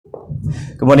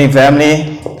Good morning,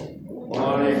 family. Good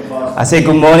morning, I say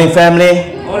good morning, family.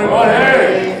 Good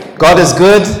morning. God is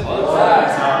good.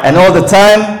 And all the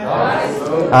time.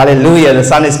 Hallelujah. The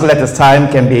Sunday school at this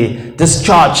time can be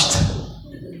discharged,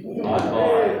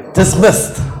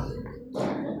 dismissed.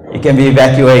 It can be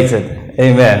evacuated.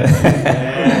 Amen.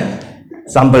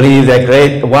 Some believe that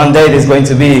one day there's going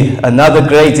to be another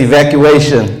great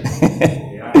evacuation.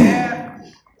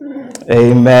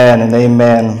 Amen and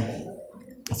amen.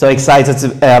 I'm so excited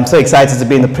to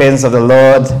be in the presence of the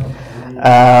Lord.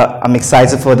 I'm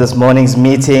excited for this morning's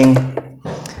meeting,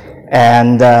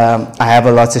 and I have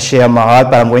a lot to share in my heart,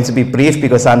 but I'm going to be brief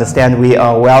because I understand we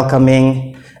are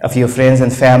welcoming a few friends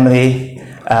and family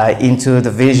into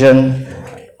the vision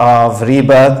of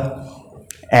Rebirth,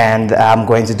 and I'm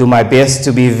going to do my best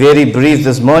to be very brief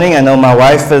this morning. I know my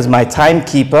wife is my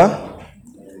timekeeper,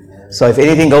 so if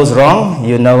anything goes wrong,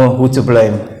 you know who to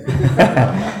blame.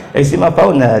 You see my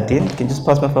phone, Dean? Can you just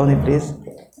pass my phone in, please?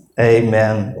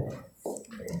 Amen.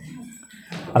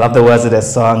 I love the words of that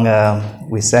song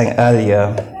we sang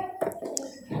earlier.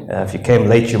 If you came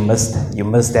late, you missed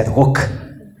that hook.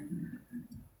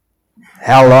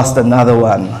 Hell lost another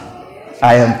one.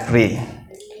 I am free.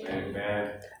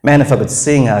 Amen. Man, if I could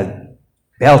sing, I'd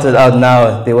belt it out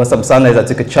now. There were some Sundays I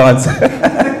took a chance.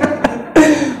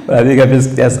 But I think I'm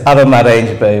just out of my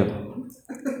range, babe.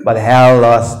 But hell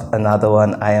lost another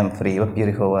one, I am free. What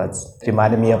beautiful words. It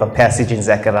reminded me of a passage in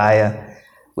Zechariah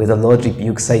where the Lord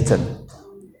rebuked Satan.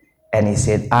 And he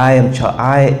said, I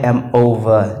am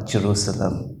over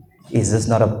Jerusalem. Is this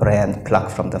not a brand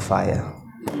plucked from the fire?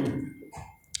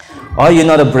 Are you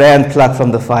not a brand plucked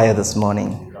from the fire this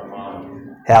morning?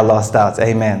 Hell lost out.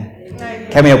 Amen.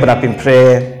 Can we open up in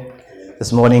prayer?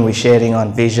 This morning we're sharing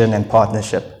on vision and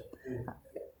partnership.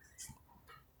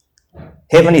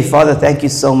 Heavenly Father, thank you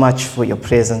so much for your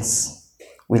presence.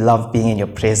 We love being in your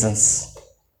presence.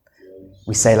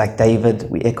 We say like David,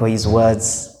 we echo his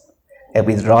words, that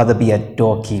we'd rather be a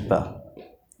doorkeeper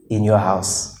in your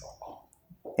house,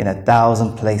 in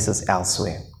 1,000 places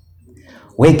elsewhere.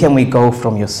 Where can we go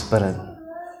from your spirit?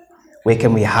 Where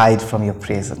can we hide from your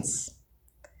presence?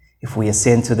 If we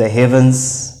ascend to the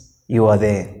heavens, you are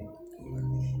there.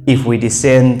 If we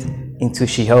descend into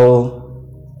Sheol,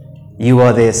 you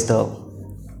are there still.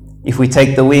 If we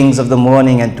take the wings of the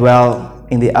morning and dwell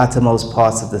in the uttermost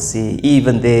parts of the sea,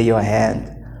 even there your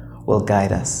hand will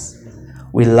guide us.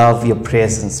 We love your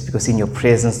presence because in your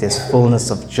presence there's fullness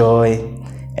of joy,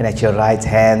 and at your right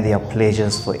hand there are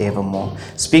pleasures forevermore.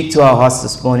 Speak to our hearts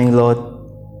this morning, Lord.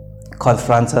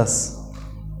 Confront us,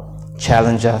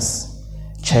 challenge us,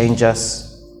 change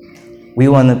us. We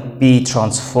want to be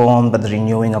transformed by the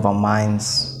renewing of our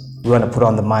minds. We want to put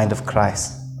on the mind of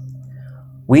Christ.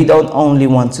 We don't only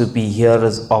want to be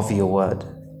hearers of your word,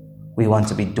 we want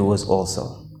to be doers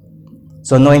also.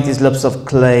 So anoint these lips of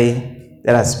clay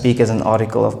that I speak as an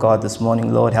oracle of God this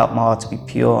morning, Lord. Help my heart to be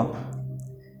pure.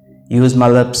 Use my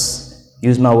lips,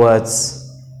 use my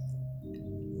words,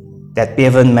 that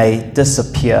Bevin may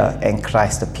disappear and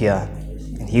Christ appear.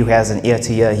 And he who has an ear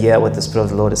to hear what the Spirit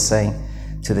of the Lord is saying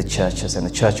to the churches. And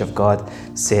the church of God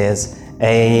says,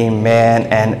 amen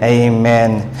and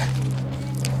amen.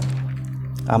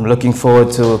 I'm looking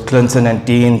forward to Clinton and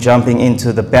Dean jumping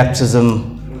into the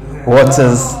baptism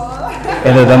waters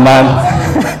end of the month.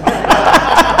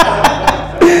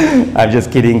 I'm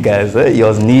just kidding, guys.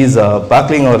 Your knees are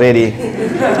buckling already.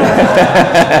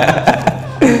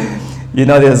 You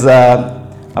know,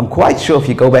 I'm quite sure if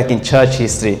you go back in church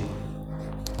history,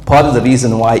 part of the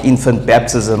reason why infant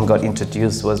baptism got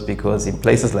introduced was because in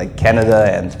places like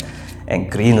Canada and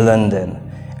Greenland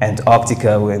and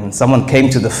Antarctica, when someone came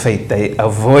to the faith, they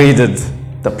avoided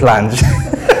the plunge.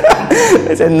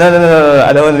 They said, no,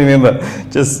 I don't want to remember.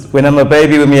 Just when I'm a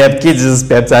baby, when we have kids, just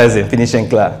baptize them, finish and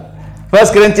clear. 1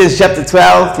 Corinthians chapter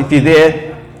 12, if you're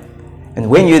there. And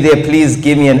when you're there, please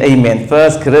give me an amen.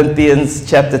 1 Corinthians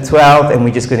chapter 12, and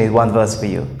we're just going to read one verse for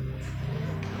you.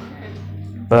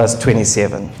 Verse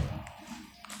 27.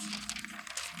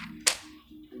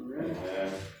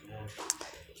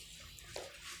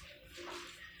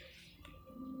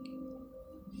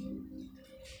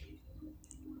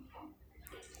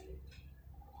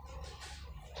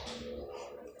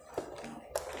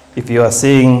 If you are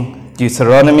seeing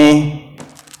Deuteronomy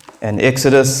and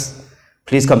Exodus,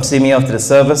 please come see me after the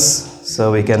service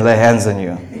so we can lay hands on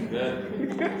you.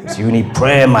 Because you need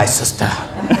prayer, my sister.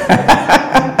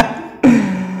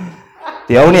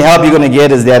 The only help you're going to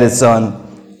get is that it's on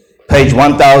page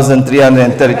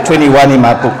 1321 in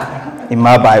my book, in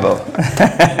my Bible.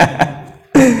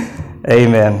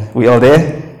 Amen. We all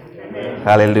there? Amen.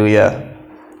 Hallelujah.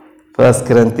 1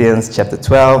 Corinthians chapter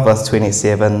 12, verse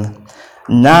 27.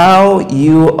 Now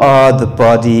you are the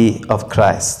body of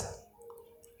Christ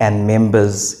and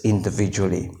members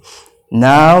individually.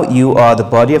 Now you are the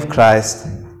body of Christ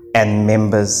and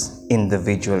members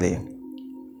individually.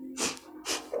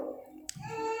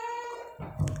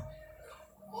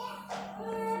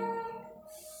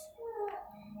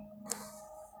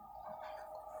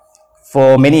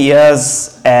 For many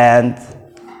years and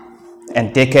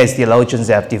decades, theologians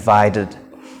have divided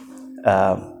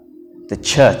the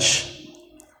church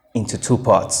into two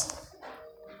parts.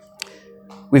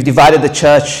 We've divided the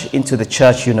church into the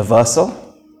church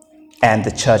universal and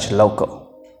the church local.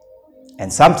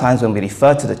 And sometimes when we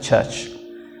refer to the church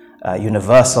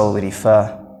universal, we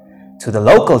refer to the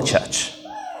local church.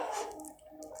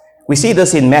 We see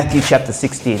this in Matthew chapter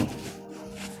 16,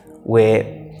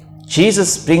 where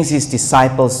Jesus brings his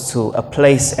disciples to a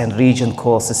place and region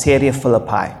called Caesarea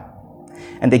Philippi.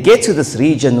 And they get to this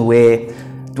region where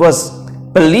it was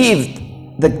believed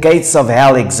the gates of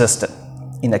hell existed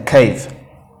in a cave.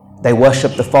 They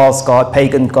worshipped the false god,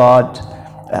 pagan god,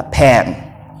 Pan.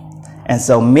 And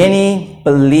so many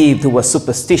believed, who were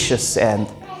superstitious and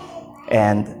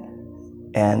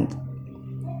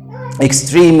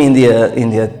extreme in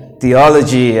their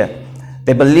theology,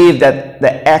 they believed that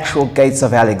the actual gates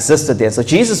of hell existed there. So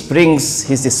Jesus brings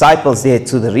his disciples there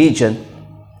to the region,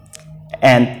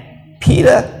 and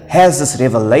Peter has this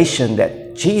revelation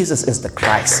that Jesus is the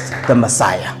Christ, the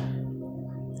Messiah,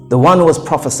 the one who was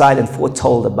prophesied and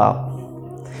foretold about.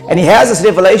 And he has this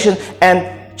revelation,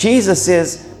 and Jesus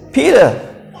says, Peter,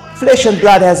 flesh and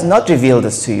blood has not revealed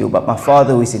this to you, but my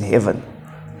Father who is in heaven.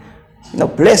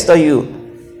 Blessed are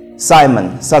you,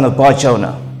 Simon, son of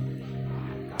Bar-Jonah.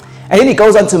 And then he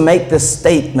goes on to make this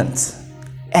statement,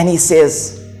 and he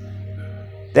says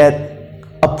that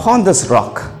upon this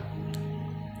rock,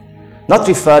 not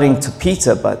referring to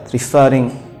Peter, but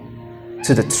referring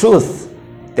to the truth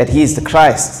that he is the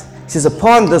Christ. He says,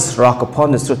 upon this rock,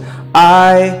 upon this truth,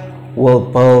 I will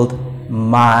build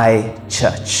my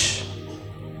church,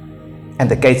 and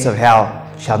the gates of hell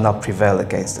shall not prevail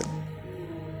against it.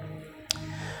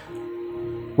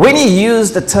 When he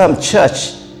used the term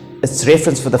church, its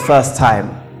reference for the first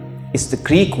time is the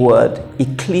Greek word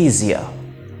ecclesia.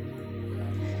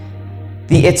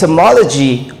 The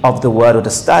etymology of the word, or the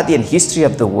study and history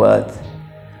of the word,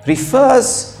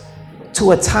 refers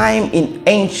to a time in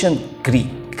ancient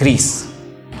Greece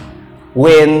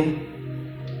when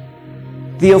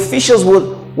the officials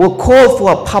would call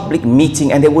for a public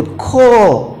meeting, and they would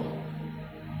call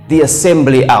the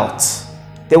assembly out.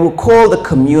 They would call the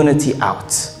community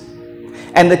out.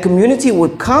 And the community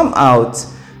would come out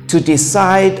to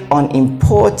decide on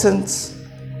important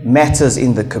matters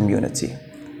in the community.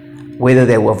 Whether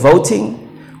they were voting,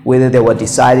 whether they were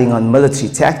deciding on military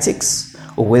tactics,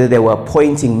 or whether they were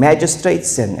appointing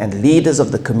magistrates and leaders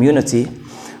of the community.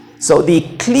 So the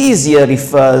ecclesia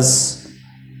refers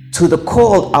to the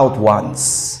called out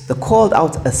ones, the called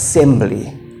out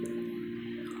assembly.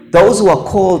 Those who are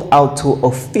called out to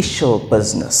official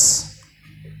business.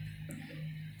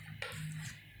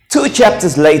 2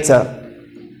 chapters later,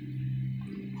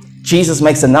 Jesus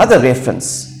makes another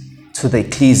reference to the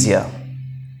ecclesia.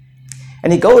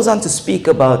 And he goes on to speak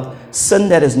about sin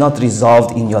that is not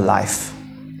resolved in your life.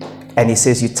 And he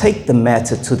says, you take the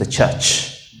matter to the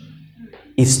church.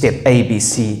 If step A, B,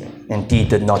 C, and D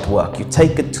did not work, you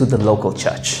take it to the local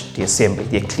church, the assembly,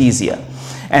 the ecclesia.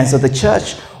 And so the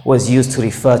church was used to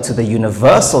refer to the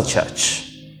universal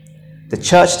church, the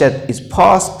church that is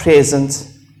past, present,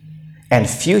 and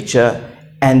future,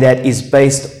 and that is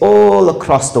based all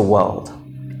across the world.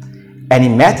 And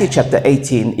in Matthew chapter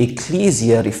 18,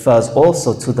 ecclesia refers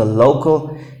also to the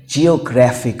local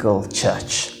geographical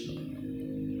church.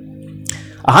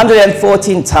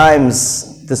 114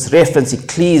 times this reference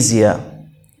ecclesia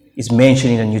is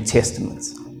mentioned in the New Testament.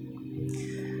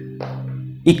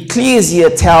 Ecclesia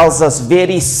tells us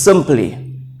very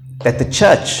simply that the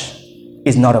church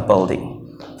is not a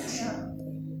building.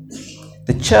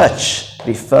 The church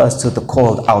refers to the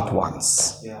called out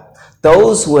ones.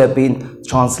 Those who have been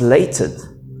translated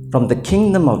from the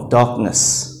kingdom of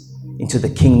darkness into the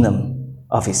kingdom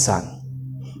of his Son.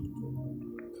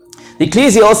 The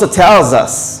ecclesia also tells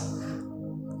us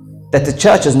that the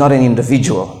church is not an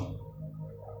individual.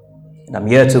 And I'm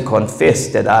here to confess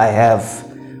that I have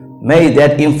made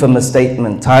that infamous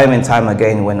statement time and time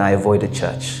again when I avoided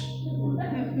church.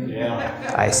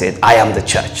 I said, I am the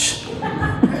church.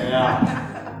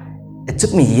 It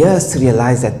took me years to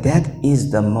realize that that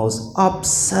is the most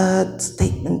absurd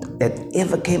statement that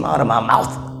ever came out of my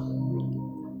mouth.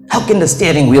 How can the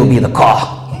steering wheel be the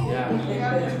car?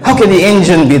 How can the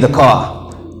engine be the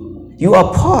car? You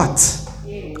are part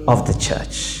of the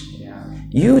church.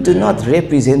 You do not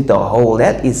represent the whole.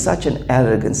 That is such an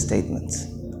arrogant statement.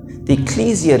 The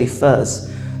ecclesia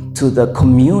refers to the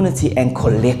community and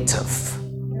collective.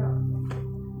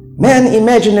 Man,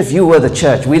 imagine if you were the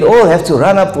church. We'd all have to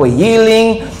run up for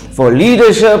healing, for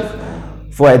leadership,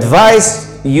 for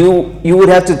advice. You would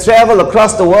have to travel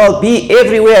across the world, be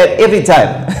everywhere at every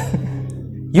time.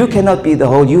 You cannot be the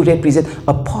whole. You represent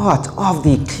a part of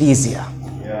the ecclesia.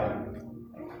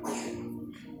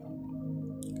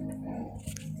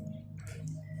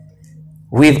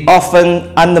 We've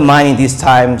often undermined in these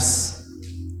times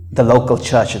the local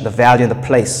church and the value and the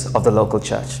place of the local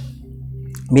church.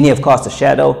 Many have cast a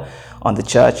shadow on the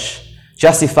church,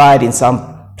 justified in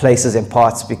some places and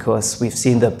parts because we've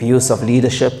seen the abuse of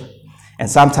leadership, and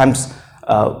sometimes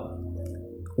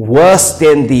worse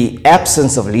than the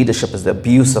absence of leadership is the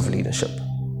abuse of leadership.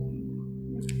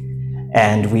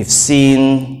 And we've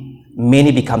seen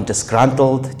many become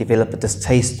disgruntled, develop a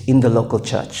distaste in the local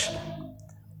church.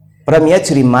 But I'm here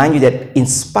to remind you that in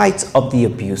spite of the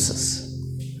abuses,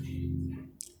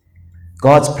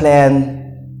 God's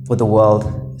plan for the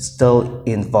world still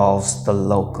involves the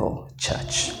local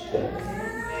church.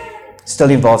 Still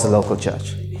involves the local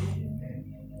church.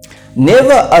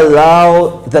 Never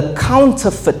allow the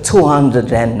counterfeit 200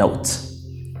 Rand note,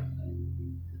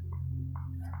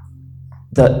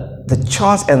 the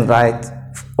chance and right,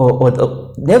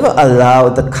 never allow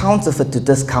the counterfeit to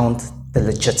discount the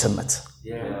legitimate.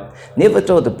 Never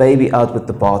throw the baby out with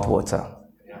the bathwater.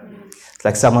 It's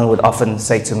like someone would often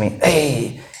say to me,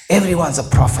 hey, everyone's a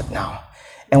prophet now.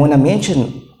 And when I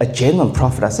mention a genuine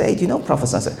prophet, I say, hey, do you know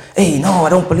prophets? I say, hey, no, I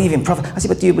don't believe in prophets. I say,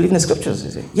 but do you believe in the scriptures?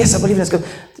 They say, yes, I believe in the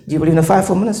scriptures. Do you believe in the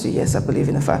fivefold ministry? Yes, I believe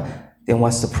in the five. Then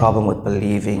what's the problem with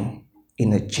believing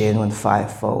in a genuine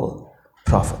fivefold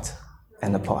prophet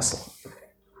and apostle?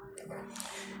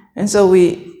 And so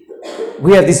we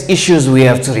have these issues we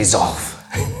have to resolve.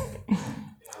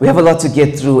 We have a lot to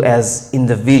get through as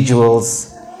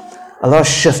individuals, a lot of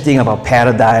shifting of our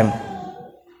paradigm.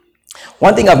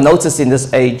 One thing I've noticed in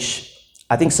this age,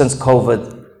 I think since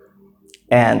COVID,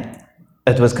 and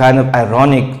it was kind of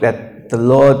ironic that the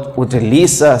Lord would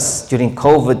release us during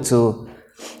COVID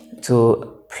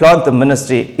to plant the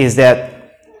ministry, is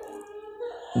that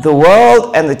the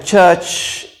world and the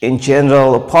church in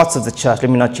general, or parts of the church,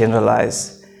 let me not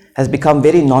generalize, has become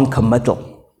very non-committal.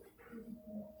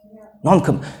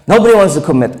 Nobody wants to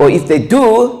commit, or if they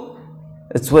do,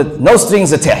 it's with no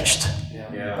strings attached.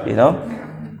 You know,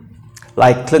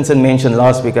 like Clinton mentioned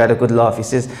last week, I had a good laugh. He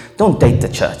says, don't date the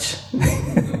church.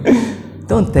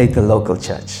 Don't date the local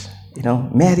church. You know,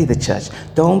 marry the church.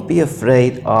 Don't be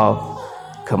afraid of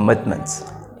commitment.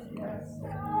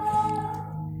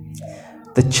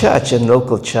 The church and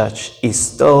local church is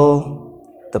still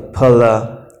the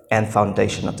pillar and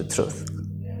foundation of the truth.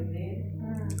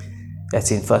 That's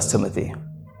in 1 Timothy.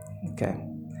 Okay.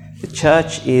 The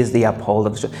church is the upholder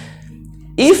of the truth.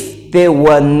 If there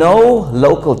were no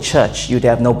local church, you'd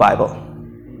have no Bible.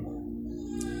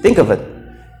 Think of it.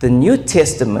 The New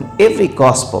Testament, every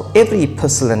gospel, every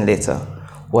epistle and letter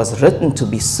was written to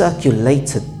be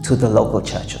circulated to the local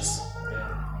churches.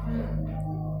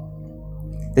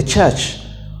 The church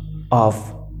of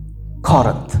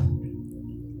Corinth,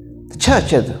 the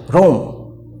church at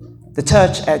Rome, the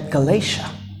church at Galatia,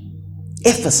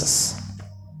 Ephesus.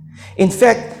 In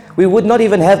fact, we would not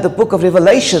even have the book of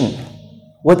Revelation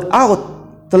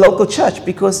without the local church,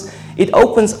 because it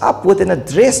opens up with an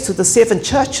address to the 7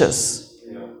 churches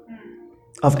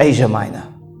of Asia Minor.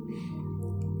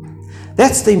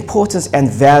 That's the importance and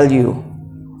value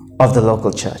of the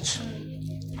local church.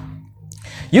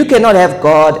 You cannot have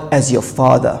God as your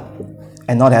father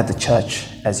and not have the church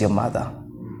as your mother.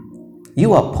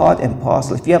 You are part and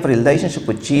parcel. If you have a relationship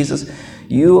with Jesus,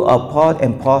 you are part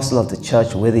and parcel of the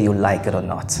church, whether you like it or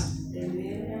not.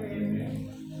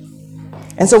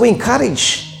 And so we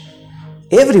encourage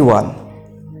everyone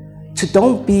to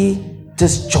don't be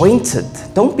disjointed.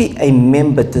 Don't be a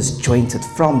member disjointed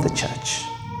from the church.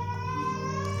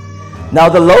 Now,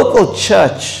 the local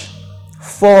church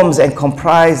forms and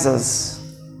comprises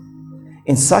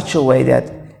in such a way that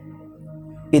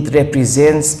it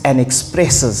represents and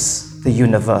expresses the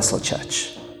universal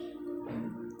church.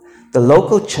 The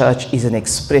local church is an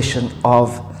expression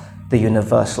of the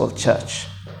universal church,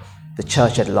 the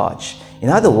church at large. In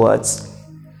other words,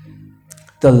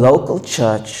 the local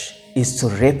church is to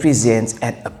represent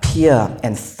and appear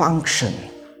and function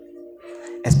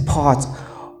as part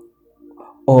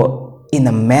or in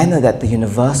a manner that the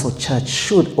universal church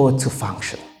should or to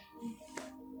function.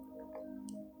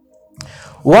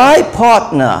 Why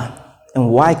partner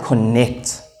and why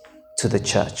connect to the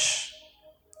church?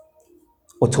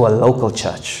 or to a local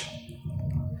church?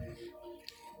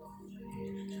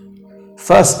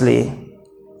 Firstly,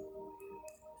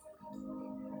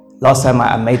 last time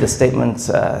I made a statement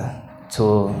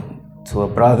to a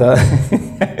brother.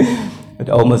 It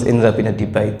almost ended up in a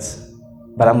debate.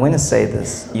 But I'm going to say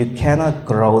this. You cannot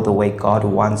grow the way God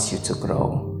wants you to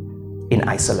grow in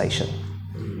isolation.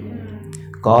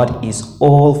 God is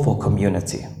all for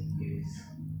community.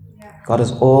 God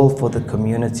is all for the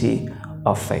community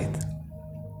of faith.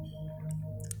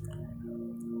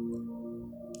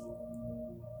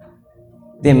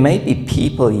 There may be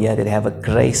people here that have a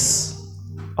grace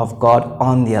of God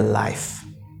on their life.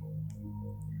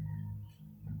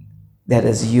 That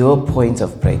is your point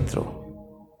of breakthrough.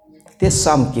 There's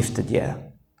some gifted here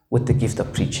with the gift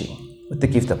of preaching, with the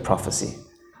gift of prophecy.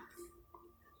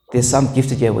 There's some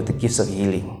gifted here with the gifts of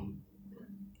healing.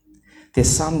 There's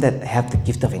some that have the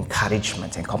gift of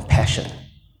encouragement and compassion.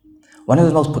 One of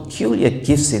the most peculiar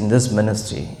gifts in this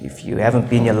ministry, if you haven't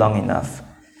been here long enough,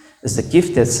 is the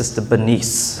gift that Sister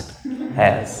Bernice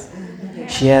has.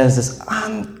 She has this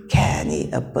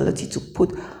uncanny ability to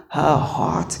put her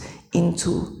heart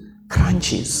into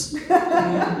crunches.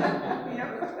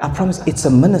 I promise, it's a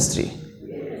ministry.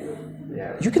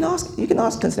 You can ask,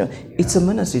 it's a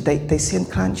ministry. They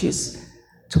send crunches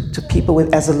to people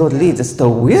as the Lord leads. It's the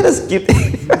weirdest gift.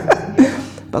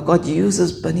 But God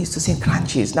uses Bernice to send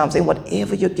crunches. Now I'm saying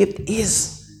whatever your gift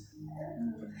is,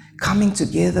 coming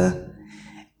together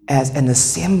as an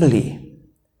assembly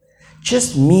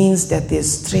just means that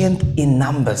there's strength in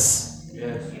numbers.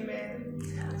 Yes.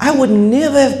 I would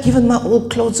never have given my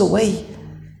old clothes away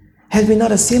had we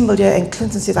not assembled here and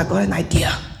Clinton said, I got an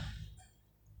idea.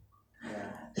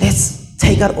 Let's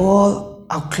take out all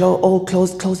our old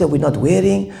clothes that we're not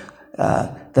wearing.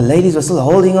 The ladies were still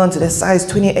holding on to their size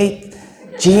 28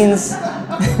 jeans.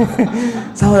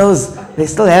 Some of those, they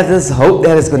still have this hope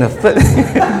that it's going to fit.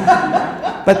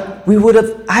 But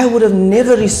I would have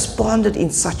never responded in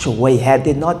such a way had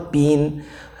there not been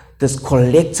this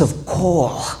collective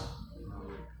call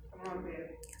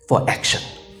for action.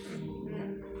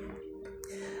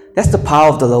 That's the power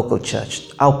of the local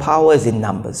church. Our power is in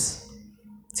numbers.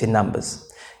 It's in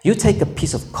numbers. You take a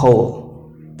piece of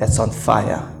coal that's on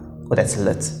fire or that's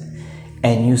lit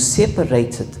and you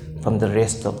separate it from the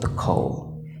rest of the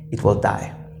coal, it will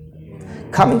die.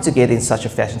 Coming together in such a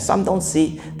fashion, some don't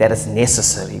see that as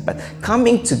necessary, but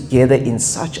coming together in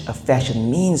such a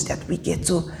fashion means that we get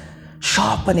to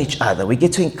sharpen each other. We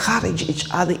get to encourage each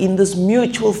other in this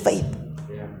mutual faith.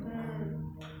 Yeah.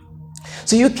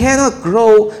 So you cannot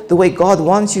grow the way God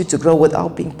wants you to grow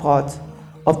without being part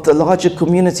of the larger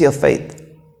community of faith.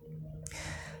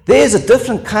 There is a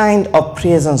different kind of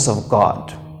presence of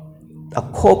God, a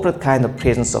corporate kind of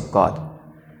presence of God,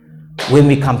 when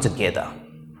we come together.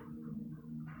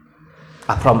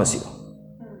 I promise you.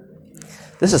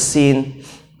 This is seen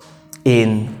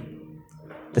in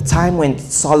the time when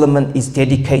Solomon is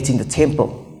dedicating the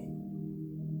temple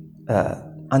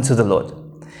unto the Lord.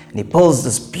 And he builds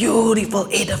this beautiful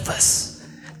edifice.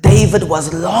 David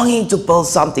was longing to build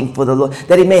something for the Lord,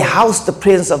 that he may house the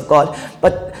presence of God.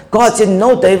 But God said,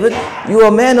 no, David, you are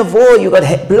a man of war. You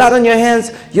got blood on your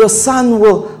hands. Your son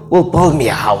will build me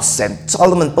a house. And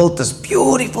Solomon built this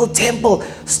beautiful temple,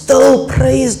 still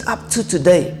praised up to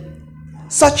today.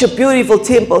 Such a beautiful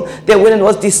temple that when it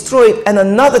was destroyed and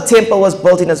another temple was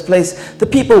built in its place, the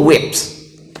people wept.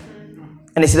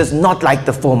 And they said, it's not like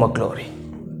the former glory.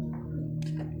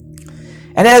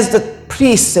 And as the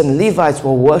priests and Levites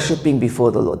were worshiping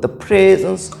before the Lord, the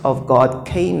presence of God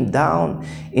came down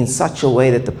in such a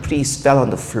way that the priests fell on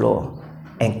the floor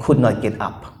and could not get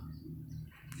up.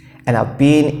 And I've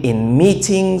been in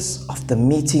meetings after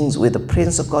meetings where the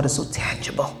presence of God is so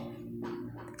tangible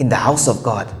in the house of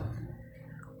God,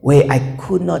 where I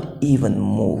could not even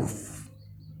move.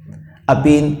 I've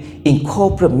been in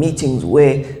corporate meetings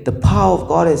where the power of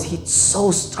God has hit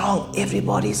so strong,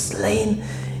 everybody's slain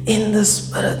in the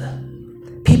spirit.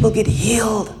 People get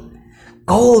healed.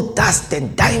 Gold dust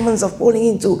and diamonds are falling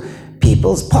into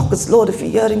people's pockets. Lord, if you're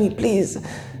hearing me, please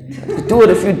do it.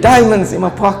 A few diamonds in my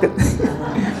pocket.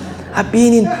 I've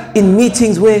been in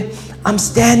meetings where I'm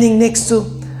standing next to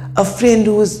a friend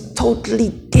who is totally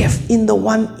deaf in the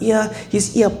one ear.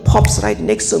 His ear pops right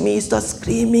next to me. He starts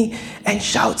screaming and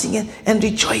shouting and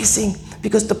rejoicing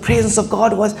because the presence of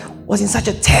God was in such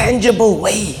a tangible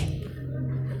way.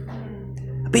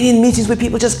 I've been in meetings where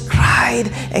people just cried,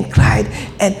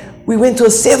 and we went to a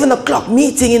 7 o'clock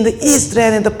meeting in the East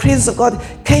Rand, and the presence of God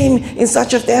came in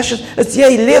such a fashion. It's here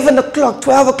 11 o'clock,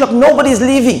 12 o'clock, nobody's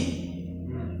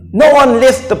leaving. No one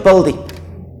left the building.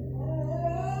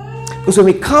 Because when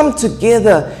we come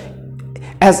together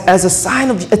as a sign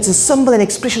of, it's a symbol and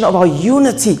expression of our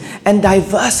unity and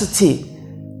diversity.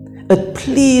 It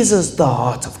pleases the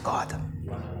heart of God.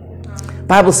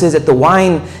 Bible says that the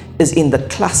wine is in the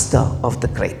cluster of the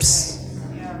grapes.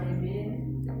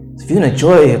 If you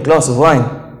enjoy a glass of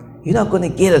wine, you're not going to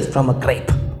get it from a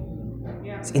grape.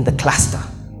 It's in the cluster.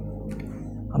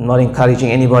 I'm not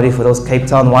encouraging anybody for those Cape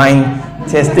Town wine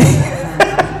testing.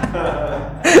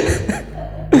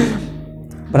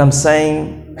 But I'm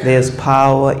saying there's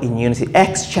power in unity.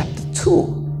 Acts chapter 2.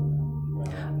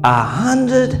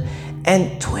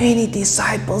 120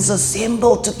 disciples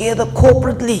assembled together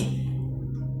corporately.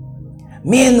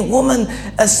 Men, women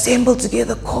assembled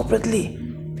together corporately.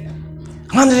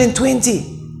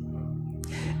 120.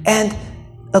 And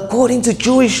according to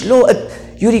Jewish law,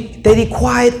 they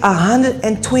required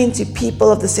 120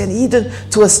 people of the Sanhedrin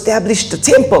to establish the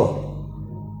temple.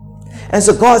 And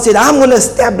so God said, I'm going to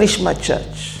establish my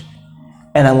church.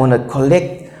 And I want to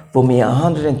collect for me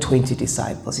 120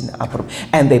 disciples in the upper room.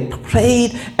 And they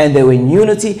prayed, and they were in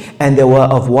unity, and they were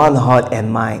of one heart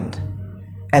and mind.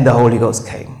 And the Holy Ghost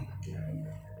came.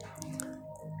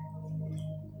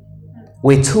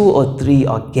 Where 2 or 3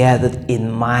 are gathered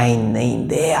in my name,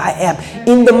 there I am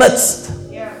in the midst.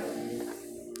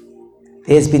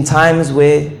 There's been times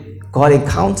where God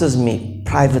encounters me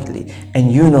privately,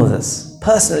 and you know this.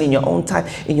 Personally, in your own time,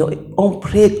 in your own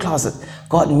prayer closet,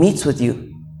 God meets with you.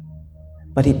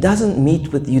 But He doesn't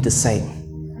meet with you the same.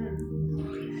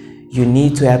 You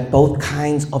need to have both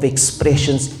kinds of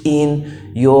expressions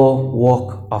in your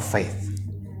walk of faith.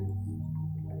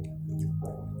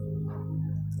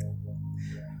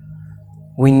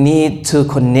 We need to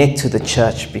connect to the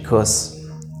church, because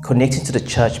connecting to the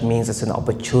church means it's an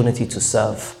opportunity to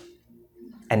serve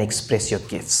and express your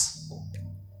gifts.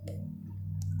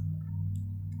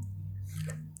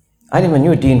 I never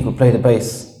knew Dean could play the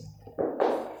bass.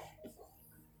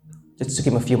 It took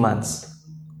him a few months.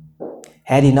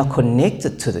 Had he not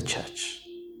connected to the church,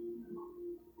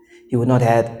 he would not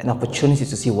have had an opportunity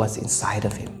to see what's inside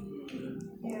of him.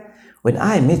 When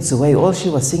I met Zoe, all she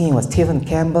was singing was Tevin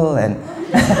Campbell and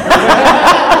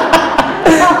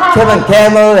Kevin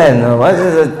Campbell and what's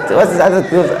this other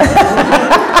group?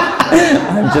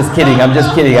 I'm just kidding,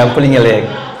 I'm pulling your leg.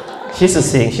 She used to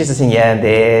sing here and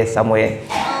there somewhere.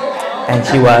 And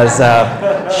she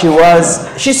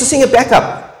used to sing it back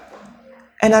up.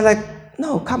 And I'm like,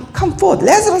 no, come forward.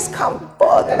 Lazarus, come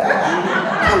forward.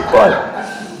 Come forward.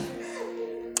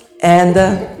 And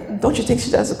don't you think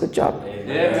she does a good job?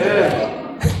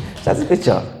 She does a good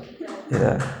job.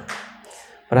 Yeah.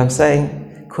 But I'm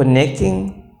saying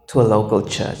connecting to a local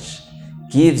church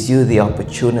gives you the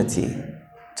opportunity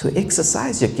to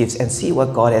exercise your gifts and see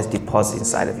what God has deposited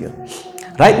inside of you.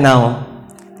 Right now,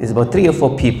 there's about 3 or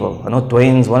 4 people. I know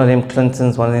Dwayne's one of them,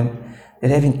 Clinton's one of them. They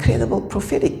have incredible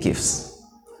prophetic gifts.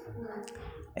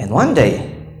 And one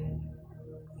day,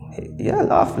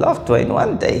 laugh, Dwayne,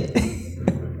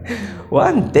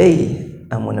 one day,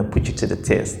 I'm going to put you to the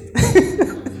test.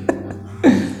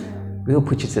 We'll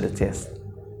put you to the test.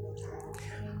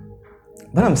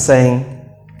 But I'm saying,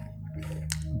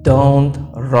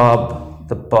 don't rob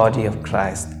the body of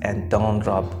Christ, and don't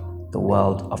rob the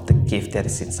world of the gift that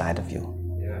is inside of you.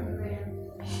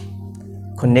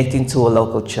 Connecting to a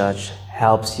local church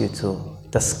helps you to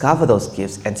discover those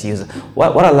gifts and to use it.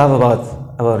 What I love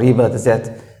about Rebirth is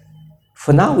that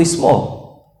for now we're small.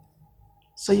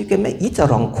 So you can hit a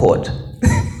wrong chord.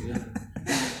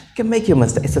 You can make your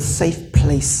mistake. It's a safe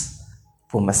place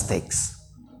for mistakes.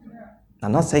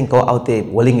 I'm not saying go out there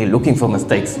willingly looking for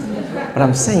mistakes. But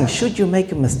I'm saying, should you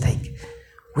make a mistake,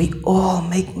 we all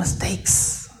make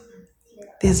mistakes.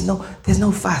 There's no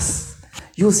fuss.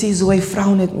 You'll see Zoe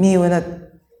frown at me when I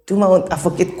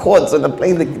forget chords when I'm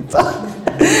playing the guitar.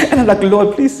 And I'm like,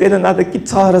 Lord, please send another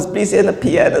guitarist, please send a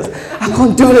pianist. I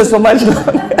can't do this for much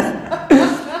longer.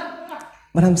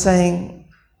 But I'm saying,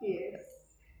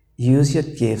 use your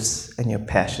gifts and your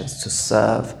passions to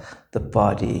serve the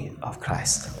body of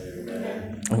Christ.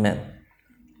 Amen.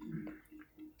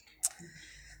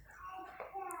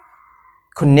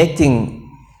 Connecting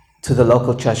to the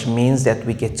local church means that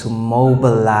we get to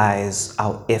mobilize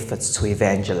our efforts to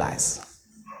evangelize.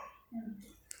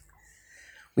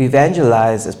 We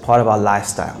evangelize as part of our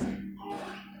lifestyle.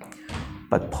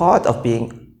 But part of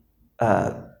being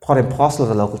part and parcel of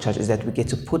the local church is that we get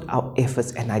to put our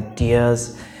efforts and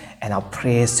ideas and our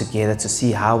prayers together to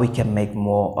see how we can make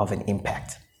more of an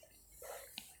impact.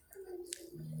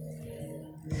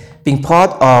 Being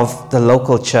part of the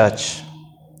local church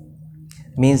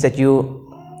means that you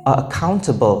are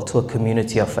accountable to a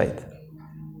community of faith.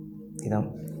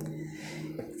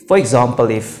 For example,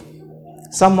 if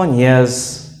someone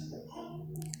hears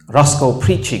Roscoe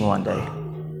preaching one day.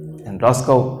 And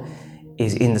Roscoe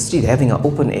is in the street having an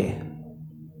open air.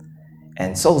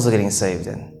 And souls are getting saved.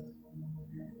 And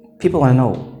people want to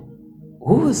know,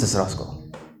 who is this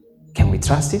Roscoe? Can we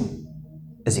trust him?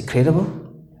 Is he credible?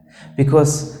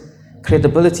 Because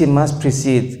credibility must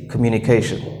precede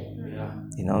communication.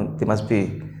 There must be a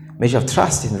measure of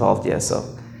trust involved here.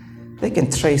 So they can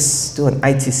do an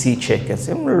ITC check and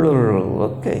say,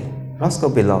 okay, Roscoe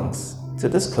belongs to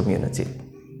this community.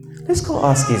 Let's go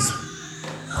ask his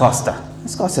pastor.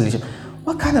 Let's go ask the leadership.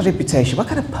 What kind of reputation, what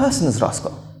kind of person is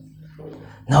Roscoe?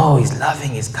 No, he's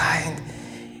loving, he's kind.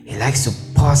 He likes to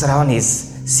pass around his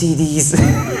CDs.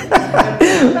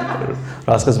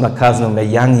 Roscoe's my cousin. When we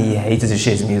were young, he hated to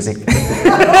share his music.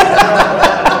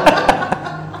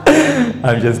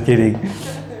 I'm just kidding.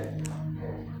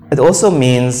 It also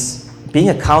means being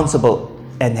accountable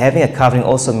and having a covering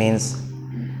also means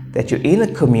that you're in a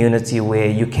community where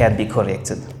you can be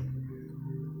corrected.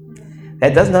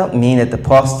 That does not mean that the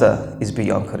pastor is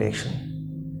beyond correction.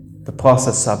 The pastor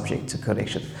is subject to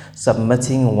correction,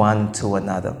 submitting one to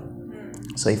another.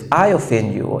 So if I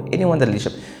offend you or anyone in the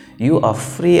leadership, you are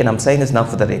free, and I'm saying this now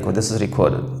for the record, this is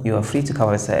recorded. You are free to come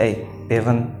and say, hey,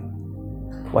 Bevin,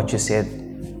 what you said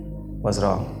was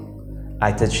wrong.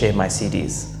 I did share my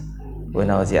CDs when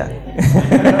I was young.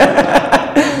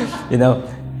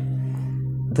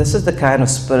 This is the kind of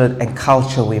spirit and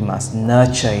culture we must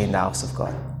nurture in the house of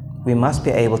God. We must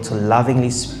be able to lovingly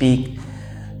speak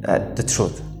the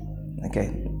truth.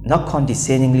 Okay? Not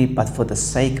condescendingly, but for the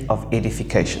sake of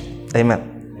edification. Amen.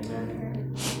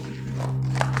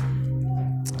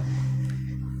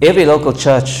 Every local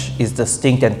church is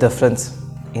distinct and different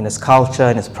in its culture,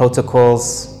 in its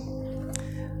protocols,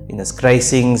 in its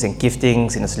gracings and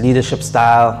giftings, in its leadership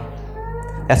style.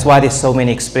 That's why there's so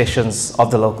many expressions of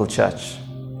the local church.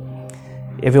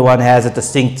 Everyone has a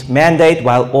distinct mandate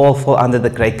while all fall under the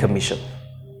Great Commission.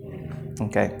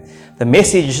 Okay. The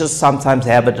messages sometimes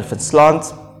have a different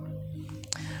slant,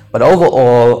 but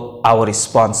overall, our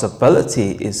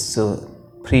responsibility is to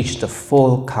preach the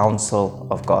full counsel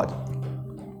of God.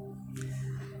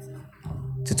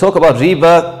 To talk about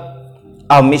Rebirth,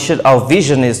 our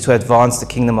vision is to advance the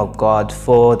kingdom of God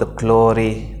for the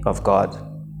glory of God.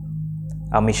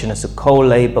 Our mission is to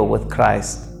co-labor with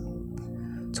Christ,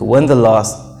 to win the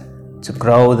lost, to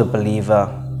grow the believer,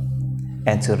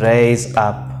 and to raise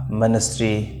up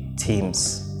ministry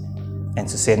teams and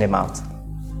to send them out.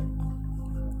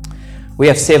 We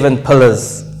have 7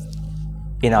 pillars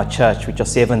in our church, which are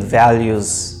 7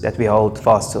 values that we hold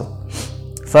fast to.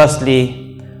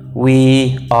 Firstly,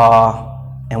 we are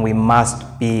and we must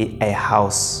be a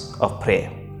house of prayer.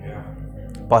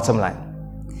 Bottom line.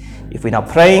 If we're not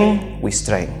praying, we're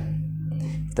straying.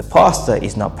 If the pastor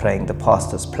is not praying, the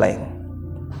pastor's playing.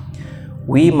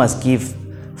 We must give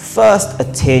first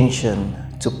attention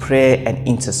to prayer and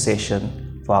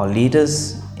intercession for our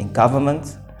leaders in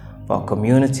government, for our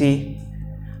community,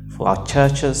 for our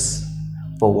churches,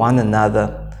 for one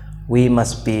another. We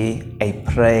must be a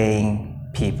praying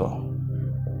people.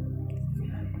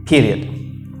 Period.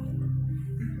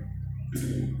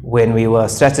 When we were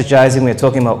strategizing, we were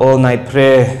talking about all-night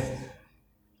prayer.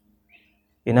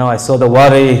 I saw the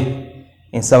worry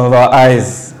in some of our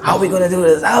eyes. How are we going to do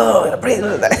this? How are we going to pray?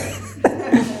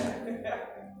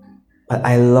 But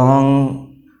I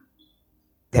long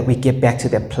that we get back to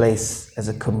that place as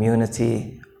a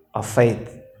community of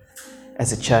faith,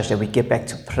 as a church, that we get back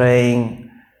to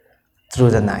praying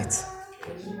through the night.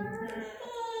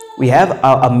 We have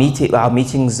our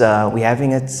meetings, we're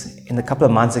having it in a couple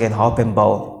of months again, Harp and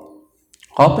Bowl.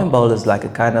 Harp and Bowl is like a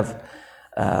kind of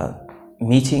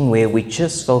meeting where we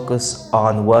just focus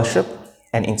on worship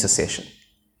and intercession.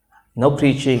 No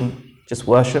preaching, just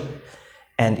worship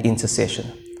and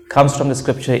intercession. Comes from the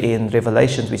scripture in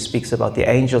Revelations, which speaks about the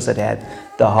angels that had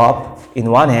the harp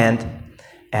in one hand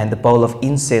and the bowl of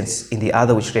incense in the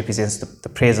other, which represents the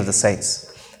prayers of the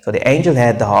saints. So the angel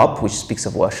had the harp, which speaks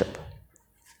of worship.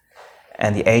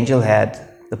 And the angel had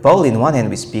the bowl in one hand,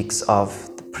 which speaks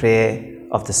of the prayer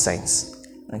of the saints.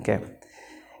 Okay.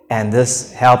 And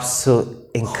this helps to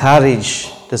encourage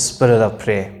the spirit of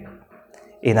prayer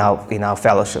in our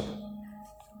fellowship.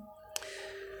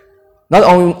 Not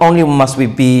only must we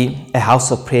be a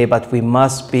house of prayer, but we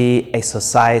must be a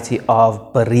society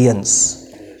of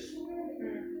Bereans.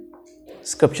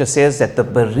 Scripture says that the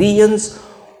Bereans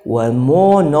were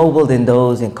more noble than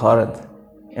those in Corinth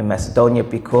and Macedonia,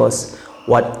 because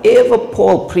whatever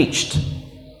Paul preached,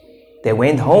 they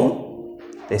went home,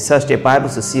 they searched their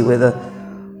Bibles to see whether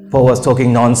Paul was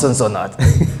talking nonsense or not,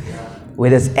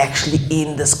 whether it's actually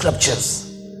in the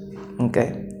scriptures.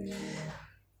 Okay.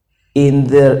 In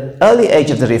the early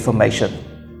age of the Reformation,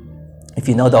 if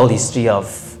you know the whole history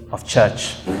of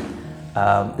church,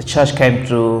 the church came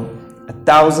through a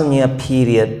 1,000-year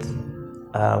period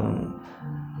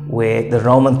where the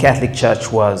Roman Catholic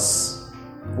Church was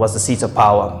the seat of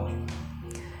power.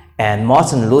 And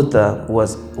Martin Luther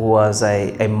was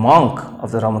a monk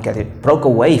of the Roman Catholic, broke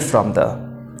away from the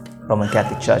Roman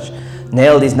Catholic Church,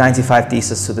 nailed his 95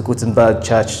 Theses to the Gutenberg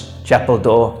Church chapel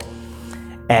door,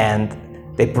 and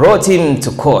they brought him to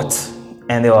court,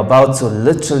 and they were about to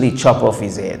literally chop off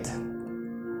his head.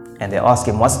 And they asked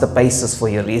him, what's the basis for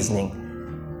your reasoning?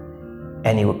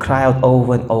 And he would cry out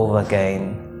over and over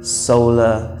again,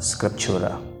 sola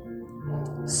scriptura.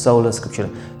 Sola scriptura.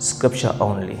 Scripture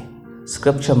only.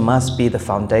 Scripture must be the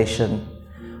foundation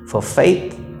for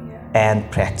faith and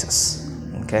practice.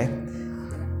 Okay?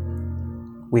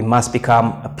 We must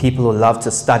become a people who love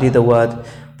to study the Word.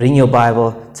 Bring your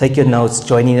Bible, take your notes,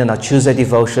 join in our Tuesday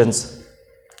devotions.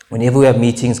 Whenever we have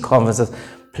meetings, conferences,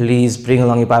 please bring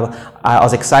along your Bible. I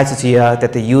was excited to hear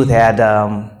that the youth had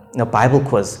a Bible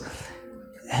quiz.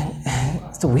 And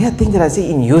it's the weird thing that I see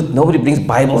in youth, nobody brings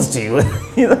Bibles to you.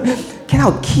 Can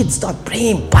our kids start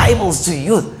bringing Bibles to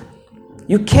youth?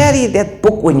 You carry that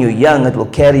book when you're young, it will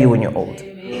carry you when you're old.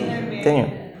 Can you?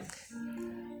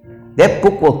 That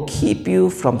book will keep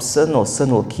you from sin, or sin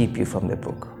will keep you from that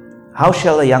book. How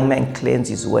shall a young man cleanse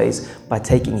his ways? By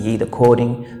taking heed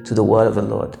according to the word of the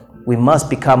Lord. We must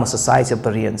become a society of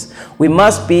Bereans. We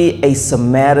must be a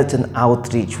Samaritan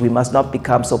outreach. We must not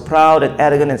become so proud and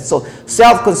arrogant and so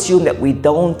self-consumed that we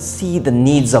don't see the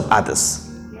needs of others.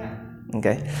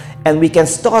 Okay? And we can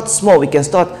start small. We can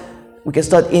start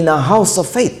in a house of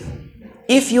faith.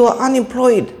 If you are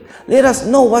unemployed, let us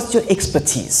know what's your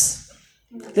expertise.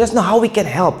 Let us know how we can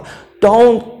help.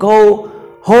 Don't go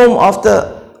home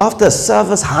after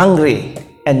service hungry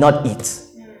and not eat.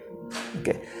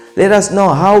 Okay. Let us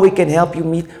know how we can help you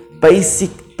meet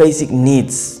basic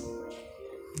needs.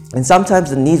 And sometimes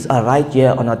the needs are right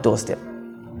here on our doorstep.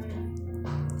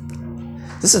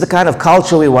 This is the kind of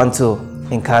culture we want to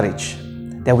encourage,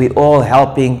 that we're all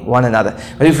helping one another.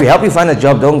 But if we help you find a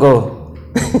job, don't go.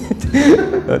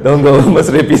 Don't go,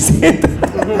 must represent.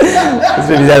 Must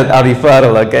represent our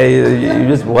referral, okay? You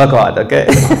just work hard, okay?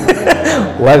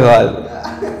 Work hard,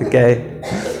 okay?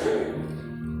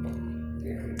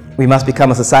 We must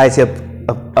become a society of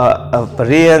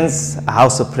Bereans, a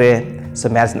house of prayer,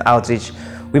 Samaritan outreach.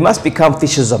 We must become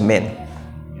fishers of men.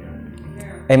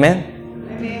 Amen?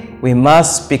 Amen. We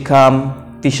must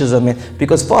become fishers of men,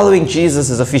 because following Jesus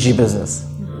is a fishy business.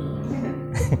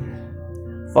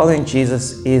 Following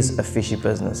Jesus is a fishy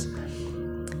business.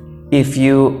 If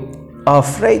you are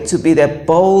afraid to be that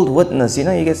bold witness, you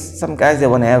get some guys that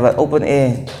want to have an open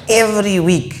air every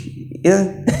week,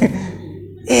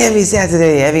 every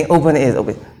Saturday having open air,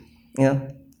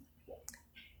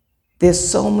 There's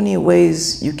so many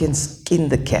ways you can skin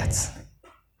the cat.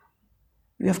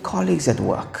 You have colleagues at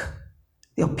work.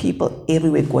 There are people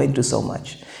everywhere going through so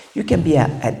much. You can be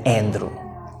an Andrew.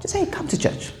 Just say, come to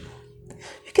church.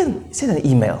 You can send an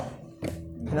email.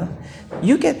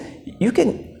 You can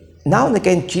now and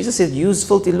again, Jesus said, use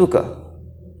filthy lucre.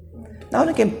 Now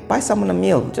and again, buy someone a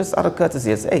meal just out of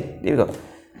courtesy. Say, hey, there you go.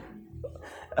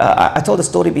 I told a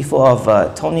story before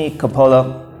of Tony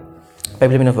Coppola.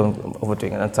 Maybe let me know if I'm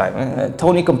overdoing it on time.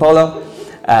 Tony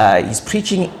Coppola, he's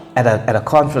preaching at a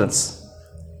conference,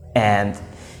 and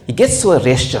he gets to a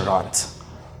restaurant.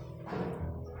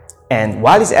 And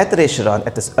while he's at the restaurant,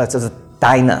 at the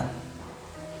diner,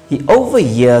 he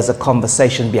overhears a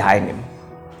conversation behind him.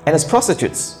 And it's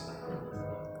prostitutes.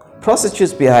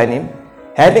 Prostitutes behind him,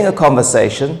 having a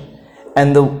conversation,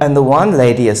 and the one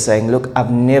lady is saying, look, I've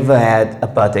never had a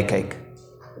birthday cake.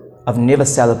 I've never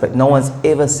celebrated, no one's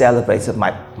ever celebrated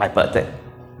my birthday.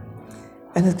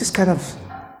 And it just kind of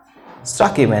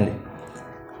struck him, and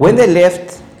when they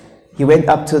left, he went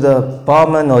up to the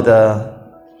barman or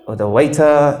the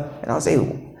waiter, and I was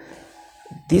saying,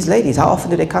 these ladies, how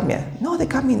often do they come here? No, they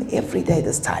come in every day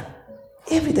this time.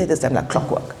 Every day this time, like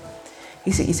clockwork.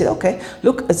 He said, okay,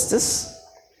 look, it's this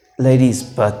lady's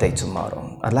birthday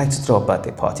tomorrow. I'd like to throw a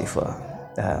birthday party for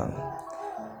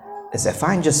her. Is that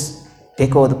fine? Just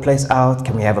decor the place out.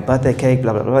 Can we have a birthday cake?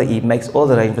 Blah, blah, blah. He makes all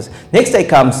the arrangements. Next day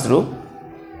comes through,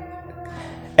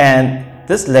 and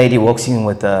this lady walks in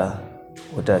with a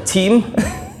team.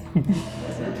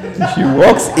 She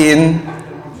walks in,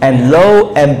 and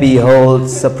lo and behold,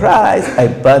 surprise, a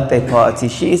birthday party.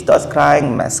 She starts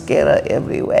crying, mascara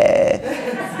everywhere,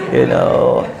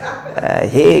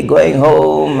 hair going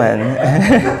home,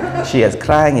 and she is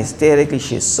crying hysterically,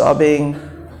 she's sobbing.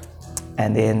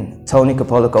 And then Tony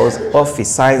Coppola goes off, he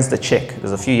signs the check. It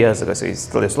was a few years ago, so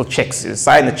there's little checks. He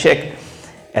signed the check,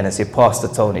 and it said, Pastor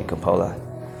Tony Coppola.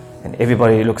 And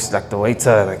everybody looks like the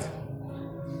waiter, like,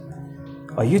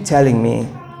 are you telling me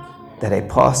that a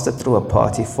pastor threw a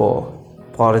party for,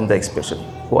 pardon the expression,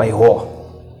 for a whore?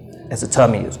 That's the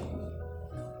term he used.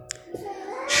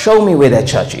 Show me where that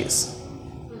church is.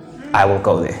 I will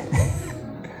go there.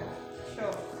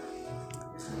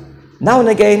 Now and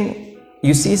again,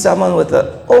 you see someone with an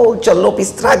old jalopy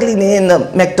struggling in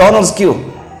a McDonald's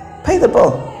queue. Pay the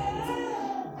bill.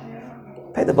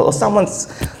 Pay the bill. Or someone's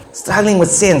struggling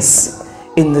with sense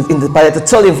by the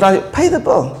till in front of you. Pay the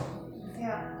bill.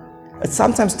 It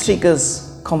sometimes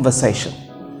triggers conversation,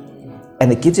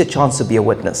 and it gives you a chance to be a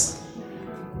witness.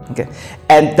 Okay,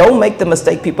 and don't make the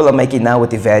mistake people are making now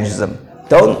with evangelism.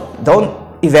 Don't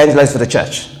evangelize for the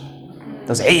church.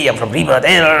 Don't say, "Hey, I'm from Rebirth,"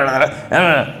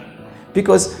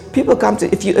 because people come to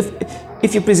if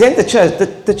you present the church,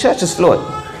 the church is flawed.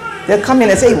 They'll come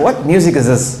in and say, "What music is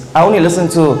this? I only listen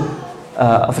to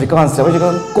Afrikaans. What do you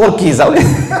call it? Kortjies."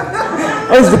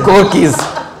 What is the kortjies?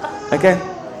 Okay.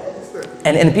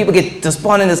 And people get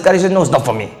despondent and discouraged. No, it's not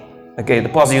for me. Okay, the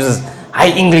pastor uses high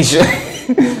English.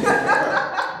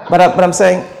 But I'm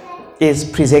saying is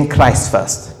present Christ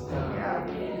first.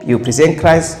 You present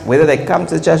Christ, whether they come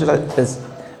to the church or not, is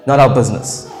not our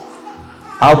business.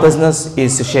 Our business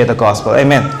is to share the gospel.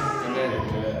 Amen.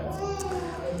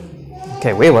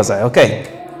 Okay, where was I? Okay.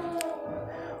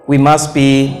 We must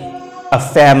be a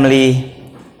family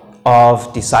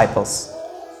of disciples.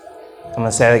 I'm going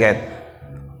to say it again.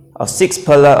 Our fifth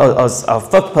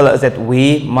pillar is that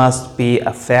we must be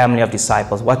a family of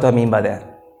disciples. What do I mean by that?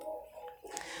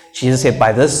 Jesus said,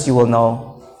 by this you will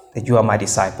know that you are my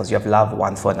disciples. You have love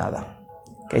one for another.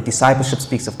 Okay, discipleship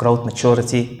speaks of growth,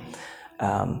 maturity.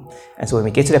 And so when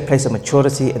we get to that place of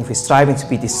maturity and if we're striving to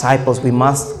be disciples, we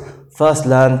must first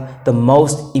learn the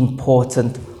most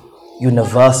important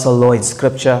universal law in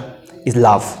Scripture is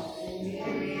love.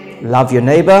 Love your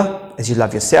neighbor as you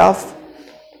love yourself.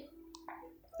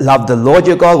 Love the Lord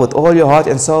your God with all your heart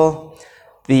and soul.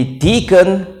 The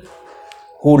deacon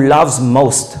who loves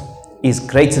most is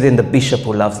greater than the bishop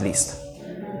who loves least.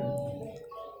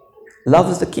 Love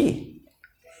is the key.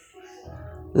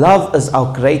 Love is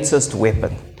our greatest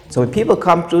weapon. So when people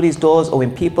come through these doors or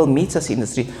when people meet us in the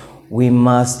street, we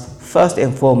must first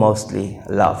and foremostly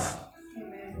love.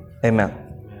 Amen.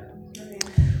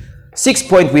 Sixth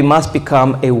point, we must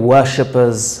become a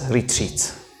worshipper's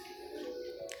retreat.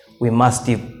 We must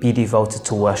be devoted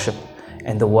to worship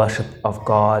and the worship of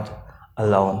God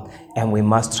alone. And we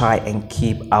must try and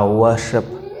keep our worship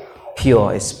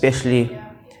pure, especially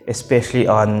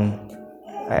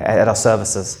at our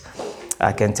services.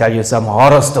 I can tell you some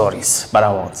horror stories, but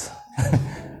I won't.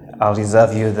 I'll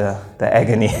reserve you the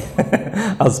agony.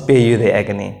 I'll spare you the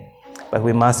agony. But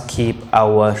we must keep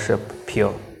our worship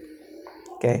pure.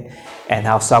 Okay? And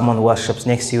how someone worships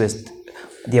next to you is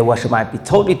their worship might be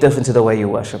totally different to the way you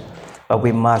worship, but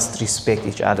we must respect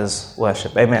each other's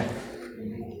worship. Amen.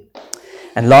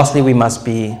 And lastly, we must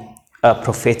be a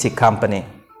prophetic company.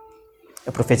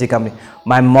 A prophetic company.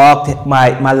 My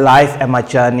life and my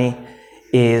journey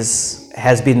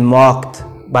has been marked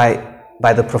by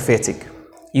the prophetic.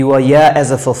 You are here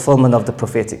as a fulfillment of the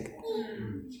prophetic.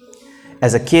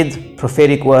 As a kid,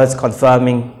 prophetic words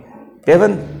confirming,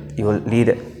 Bevin, you will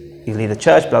lead the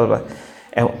church, blah, blah,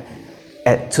 blah.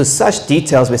 And to such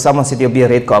details where someone said there'll be a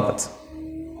red carpet.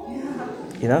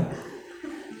 You know?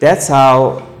 That's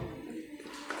how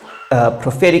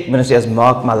prophetic ministry has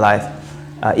marked my life.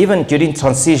 Even during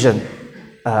transition,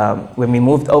 when we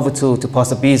moved over to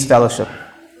Pastor B's fellowship.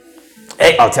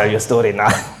 Hey, I'll tell you a story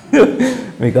now.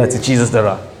 We got to Jesus the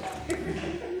Rock.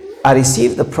 I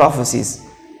received the prophecies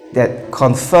that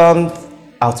confirmed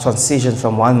our transition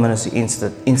from one ministry into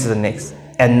the next.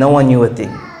 And no one knew a thing.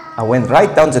 I went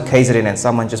right down to KZN and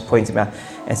someone just pointed me out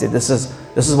and said, this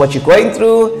is what you're going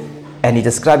through. And he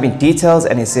described in details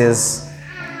and he says,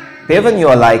 Bevin, you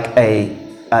are like a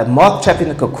moth trapped in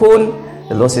a cocoon.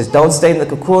 The Lord says, don't stay in the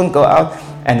cocoon, go out.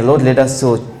 And the Lord led us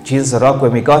to Jesus the Rock.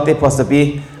 When we got there, Pastor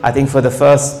B, I think for the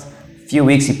first few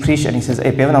weeks he preached and he says,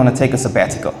 hey, Bevin, I want to take a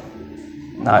sabbatical.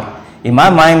 Now, in my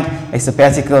mind, a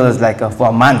sabbatical is like for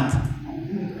a month.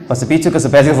 Pastor B took a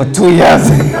sabbatical for 2 years.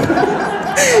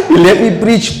 He let me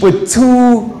preach for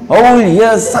 2 whole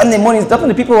years, Sunday mornings.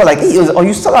 Definitely people were like, hey, are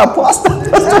you still our pastor?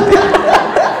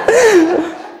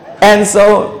 And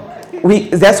so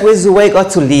that's where Zoe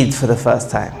got to lead for the first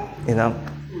time, you know.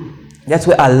 That's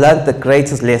where I learned the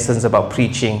greatest lessons about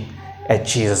preaching at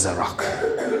Jesus the Rock.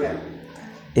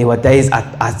 There were days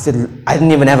I said, I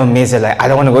didn't even have a message, like, I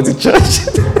don't want to go to church.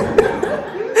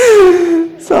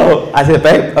 So I said,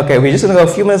 babe, okay, we're just going to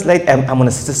go a few minutes late and I'm going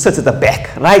to sit at the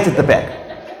back, right at the back,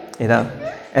 you know.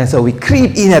 And so we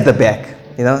creep in at the back,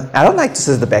 you know. I don't like to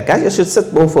sit at the back, guys. You should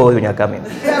sit more forward when you're coming.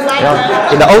 You know?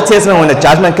 In the Old Testament, when the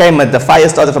judgment came, the fire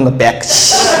started from the back. So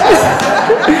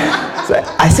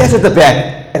I sat at the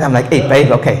back and I'm like, hey, babe,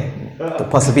 okay. The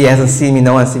Pastor B hasn't seen me,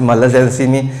 no one's seen me, my Liz hasn't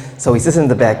seen me. So we sit in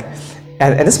the back.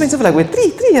 And this means like we're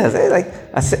three years. Eh? Like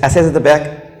I sat at the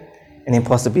back. And then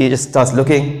Pastor B just starts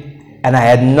looking, and I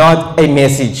had not a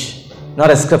message,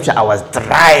 not a scripture. I was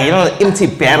dry, you know, empty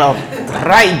barrel,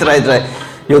 dry.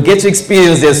 You'll get to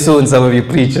experience this soon, some of you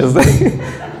preachers.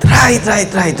 dry.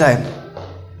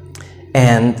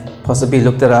 And Pastor B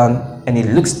looked around, and he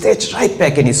looked straight right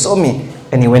back, and he saw me,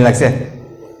 and he went like that.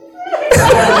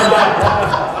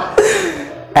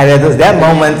 And it was that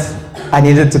moment I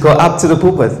needed to go up to the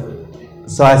pulpit.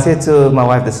 So I said to my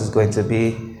wife, this is going to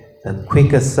be the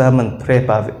quickest sermon prep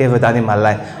I've ever done in my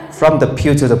life. From the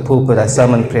pew to the pulpit, I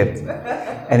sermon prepped.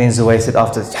 And then Zoe said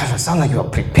after, I sound like you were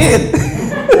prepared.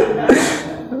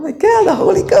 I'm like, yeah, the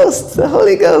Holy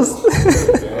Ghost.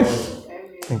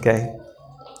 Okay.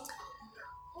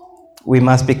 We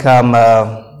must become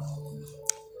a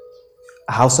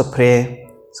house of prayer,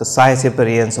 society of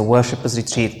Bereans, a worshipers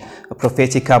retreat, a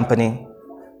prophetic company,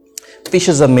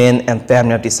 fishers of men, and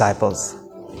family of disciples.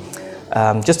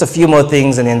 Just a few more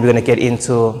things, and then we're going to get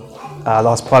into our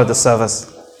last part of the service.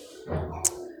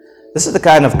 This is the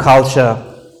kind of culture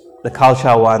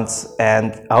I want,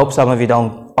 and I hope some of you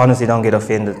honestly don't get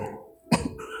offended.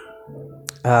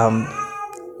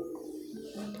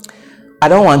 I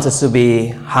don't want us to be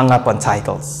hung up on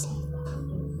titles.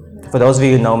 For those of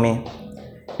you who know me,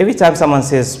 every time someone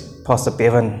says Pastor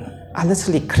Bevin, I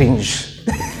literally cringe.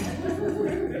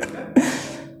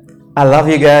 I love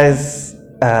you guys.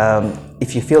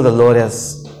 If you feel the Lord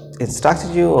has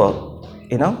instructed you, or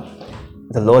you know,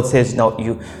 the Lord says, no,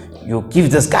 you give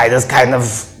this guy this kind of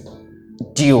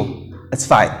due, it's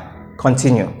fine,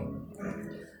 continue.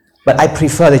 But I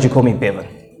prefer that you call me Bevin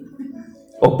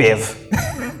or Bev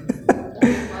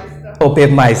or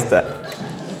Bev Meister.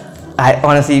 I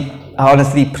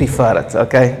honestly prefer it.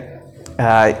 Okay,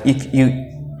 if you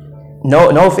no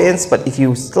offense, but if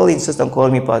you still insist on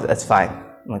calling me Pastor, that's fine.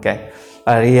 Okay.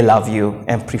 I really love you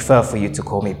and prefer for you to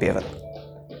call me Bevin.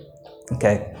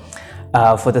 Okay?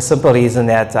 For the simple reason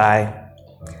that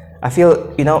I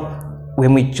feel, you know,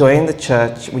 when we join the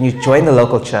church, when you join the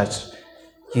local church,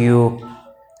 you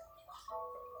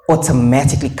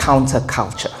automatically counter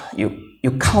culture.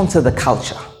 You counter the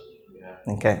culture.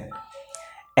 Okay?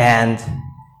 And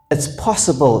it's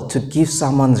possible to give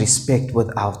someone respect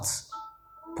without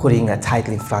putting a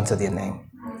title in front of their name.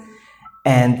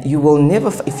 And you will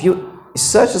never, if you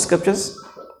search the scriptures,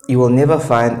 you will never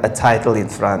find a title in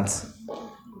front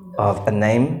of a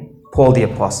name, Paul the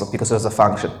Apostle, because it was a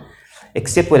function.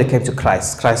 Except when it came to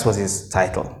Christ. Christ was his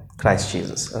title, Christ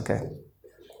Jesus. Okay.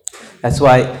 That's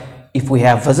why if we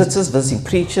have visitors, visiting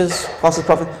preachers, apostles,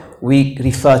 prophets, we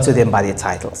refer to them by their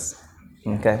titles.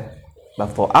 Okay. But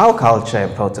for our culture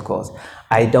and protocols,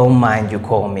 I don't mind you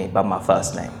call me by my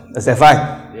first name. Is that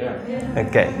fine? Yeah.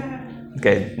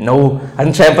 Okay. No,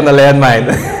 I'm tramp on the landmine.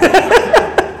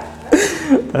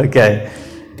 Okay.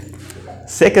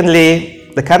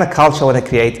 Secondly, the kind of culture I want to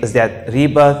create is that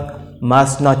Rebirth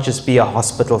must not just be a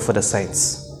hospital for the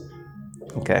saints.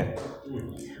 Okay.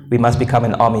 We must become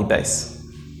an army base.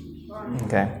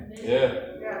 Okay. Yeah.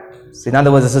 So in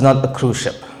other words, this is not a cruise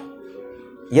ship.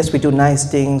 Yes, we do nice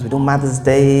things. We do Mother's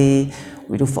Day.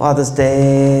 We do Father's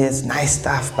Day. It's nice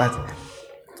stuff, but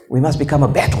we must become a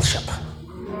battleship.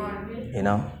 You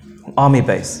know, an army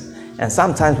base. And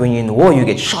sometimes when you're in war, you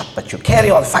get shot, but you carry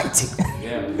on fighting.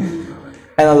 Yeah.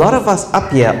 And a lot of us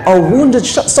up here are wounded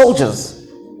soldiers.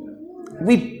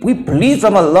 We bleed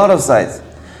from a lot of sides.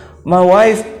 My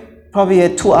wife probably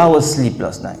had 2 hours sleep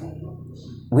last night.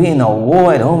 We're in a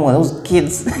war at home with those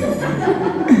kids.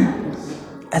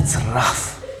 It's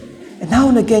rough. And now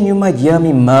and again, you might hear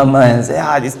me murmur and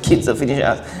say, these kids are finishing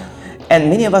us. And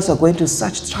many of us are going through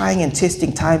such trying and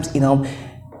testing times, you know.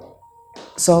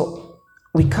 So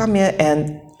we come here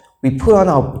and we put on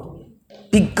our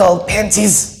big girl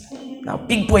panties, our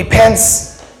big boy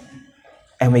pants,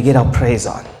 and we get our praise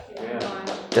on. Yeah.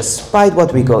 Despite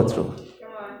what we go through.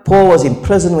 Paul was in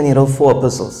prison when he wrote 4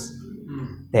 epistles.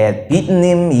 They had beaten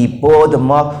him, he bore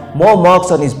more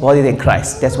marks on his body than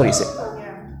Christ. That's what he said.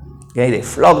 Okay, they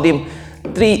flogged him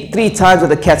three times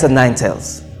with a cat and 9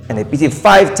 tails. And they beat him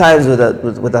 5 times with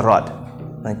a rod.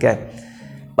 Okay.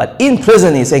 But in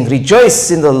prison, he's saying, rejoice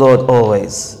in the Lord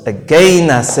always. Again,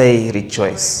 I say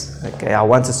rejoice. Okay, I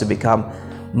want us to become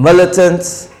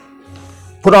militant,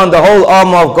 put on the whole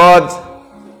armor of God,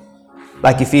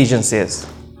 like Ephesians says.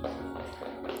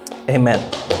 Amen.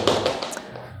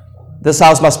 This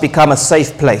house must become a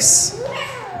safe place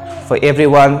for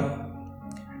everyone,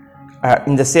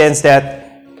 in the sense that,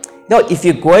 if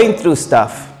you're going through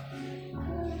stuff,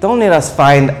 don't let us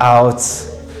find out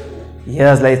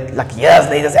years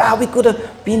later, say, we could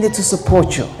have been there to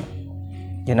support you.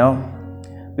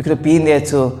 We could have been there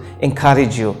to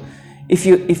encourage you. If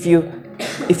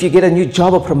you get a new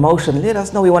job or promotion, let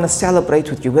us know. We want to celebrate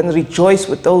with you. We want to rejoice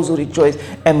with those who rejoice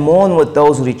and mourn with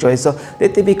those who rejoice. So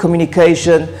let there be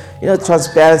communication,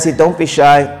 transparency. Don't be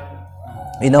shy.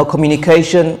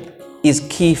 Communication is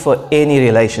key for any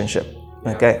relationship.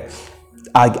 Okay,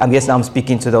 I guess now I'm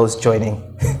speaking to those joining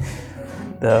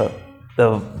the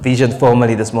vision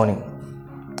formally this morning.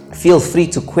 Feel free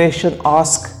to question,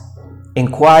 ask,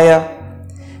 inquire.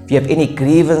 If you have any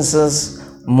grievances,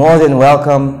 more than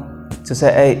welcome to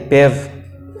say, hey, Bev,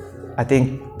 I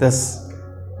think this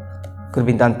could have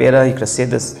been done better. You could have said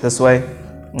this way.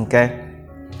 Okay.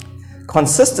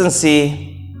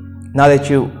 Consistency, now that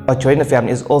you are joining the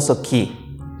family, is also key.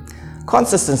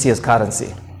 Consistency is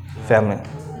currency, family.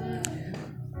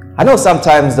 I know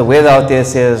sometimes the weather out there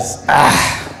says,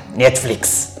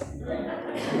 Netflix,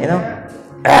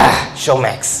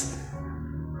 Showmax.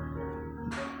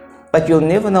 But you'll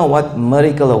never know what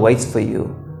miracle awaits for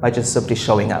you by just simply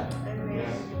showing up.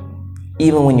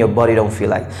 Even when your body don't feel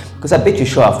like it. Because I bet you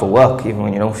show up for work even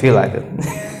when you don't feel like it.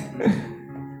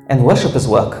 And worship is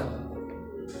work.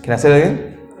 Can I say that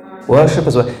again? Worship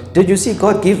is work. Did you see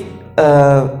God give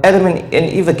Adam and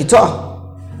Eve a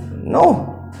guitar?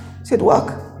 No. He said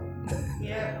work.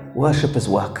 Worship is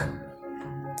work.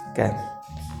 Okay.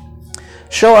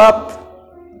 Show up,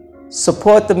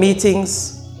 support the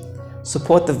meetings,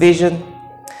 support the vision.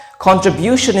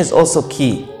 Contribution is also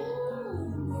key.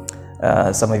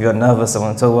 Some of you are nervous.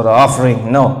 Someone told what offering.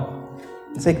 No.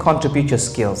 Say contribute your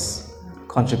skills,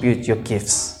 contribute your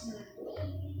gifts.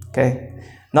 Okay,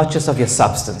 not just of your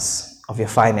substance, of your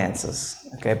finances.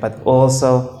 Okay, but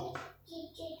also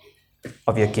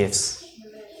of your gifts.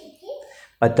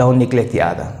 But don't neglect the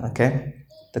other, okay?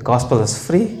 The gospel is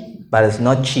free, but it's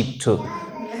not cheap to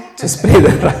spread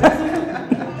it around.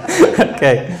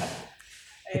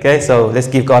 Okay, so let's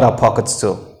give God our pockets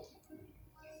too.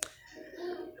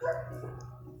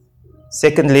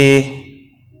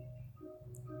 Secondly,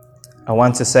 I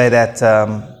want to say that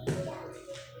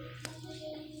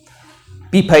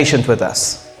be patient with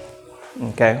us,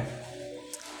 okay?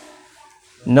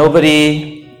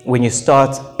 Nobody, when you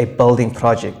start a building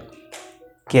project,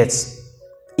 gets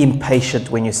impatient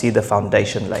when you see the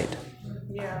foundation laid.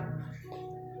 Yeah.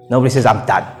 Nobody says, I'm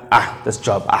done. This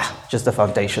job, just the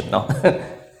foundation. No.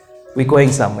 We're going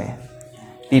somewhere.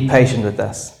 Be patient with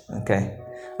us, okay?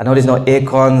 I know there's no air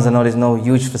cons, I know there's no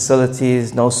huge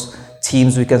facilities, no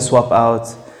teams we can swap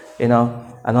out, I'm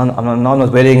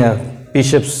not wearing a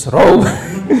bishop's robe.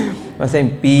 I'm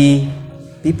saying be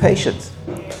patient.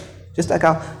 Just like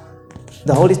one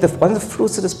of the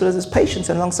fruits of the Spirit is patience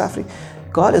and long suffering.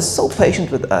 God is so patient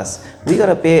with us. We got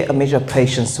to bear a measure of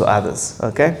patience to others,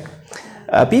 okay?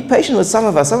 Be patient with some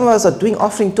of us. Some of us are doing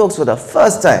offering talks for the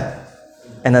first time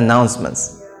and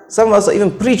announcements. Some of us are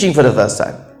even preaching for the first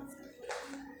time.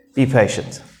 Be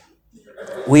patient.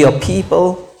 We are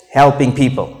people helping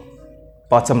people,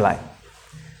 bottom line,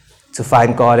 to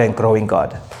find God and grow in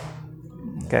God,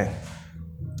 okay?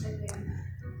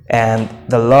 And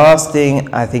the last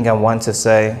thing I think I want to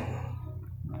say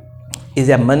is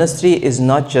that ministry is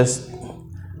not just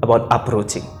about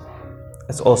uprooting.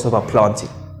 It's also about planting.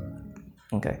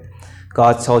 Okay.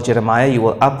 God told Jeremiah, you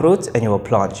will uproot and you will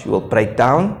plant. You will break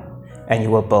down and you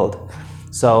will build.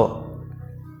 So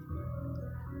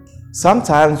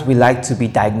sometimes we like to be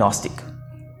diagnostic.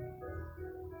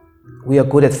 We are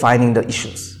good at finding the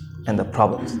issues and the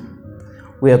problems.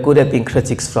 We are good at being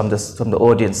critics from the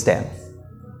audience stand.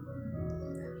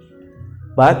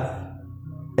 But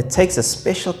it takes a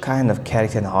special kind of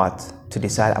character and heart to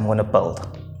decide I'm going to build.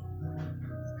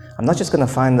 I'm not just going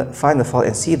to find the fault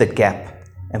and see the gap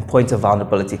and point to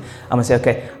vulnerability. I'm going to say,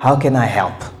 okay, how can I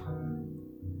help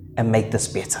and make this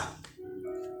better?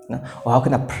 Or how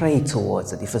can I pray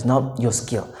towards it? If it's not your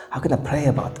skill, how can I pray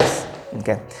about this?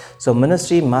 Okay. So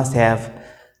ministry must have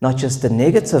not just the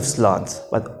negative slant,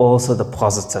 but also the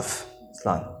positive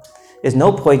slant. There's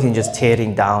no point in just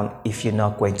tearing down if you're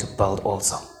not going to build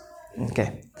also.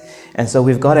 Okay. And so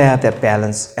we've got to have that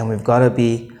balance, and we've got to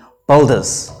be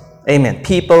builders. Amen.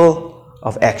 People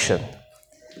of action.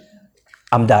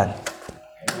 I'm done.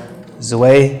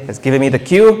 Zoe has given me the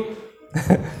cue.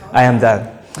 I am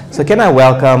done. So can I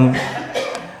welcome,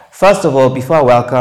 first of all, before I welcome